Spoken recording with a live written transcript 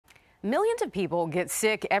Millions of people get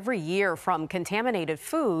sick every year from contaminated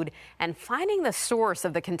food, and finding the source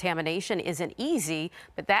of the contamination isn't easy,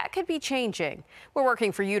 but that could be changing. We're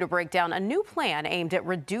working for you to break down a new plan aimed at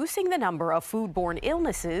reducing the number of foodborne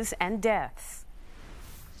illnesses and deaths.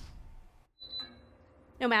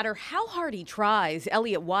 No matter how hard he tries,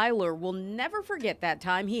 Elliot Weiler will never forget that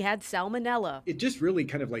time he had salmonella. It just really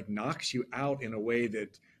kind of like knocks you out in a way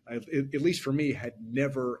that, at least for me, had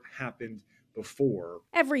never happened before.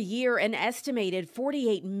 Every year, an estimated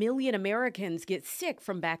 48 million Americans get sick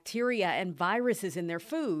from bacteria and viruses in their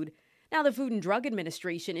food. Now, the Food and Drug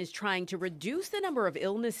Administration is trying to reduce the number of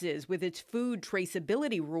illnesses with its food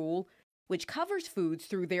traceability rule, which covers foods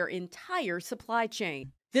through their entire supply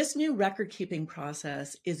chain. This new record-keeping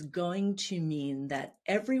process is going to mean that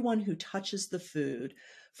everyone who touches the food,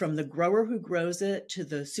 from the grower who grows it to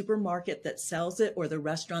the supermarket that sells it or the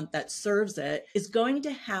restaurant that serves it, is going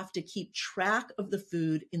to have to keep track of the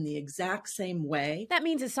food in the exact same way. That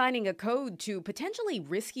means assigning a code to potentially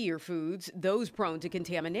riskier foods, those prone to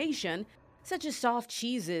contamination, such as soft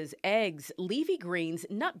cheeses, eggs, leafy greens,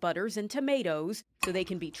 nut butters, and tomatoes, so they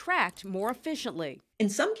can be tracked more efficiently. In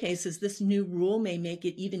some cases, this new rule may make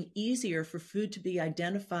it even easier for food to be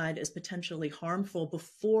identified as potentially harmful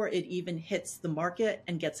before it even hits the market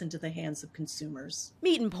and gets into the hands of consumers.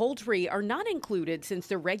 Meat and poultry are not included since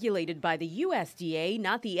they're regulated by the USDA,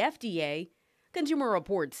 not the FDA. Consumer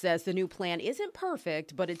Reports says the new plan isn't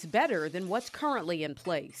perfect, but it's better than what's currently in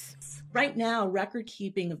place. Right now, record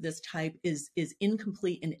keeping of this type is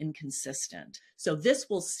incomplete and inconsistent. So this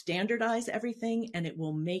will standardize everything, and it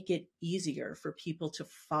will make it easier for people to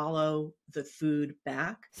follow the food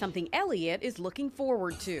back. Something Elliot is looking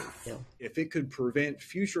forward to. If it could prevent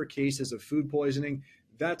future cases of food poisoning,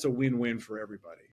 that's a win-win for everybody.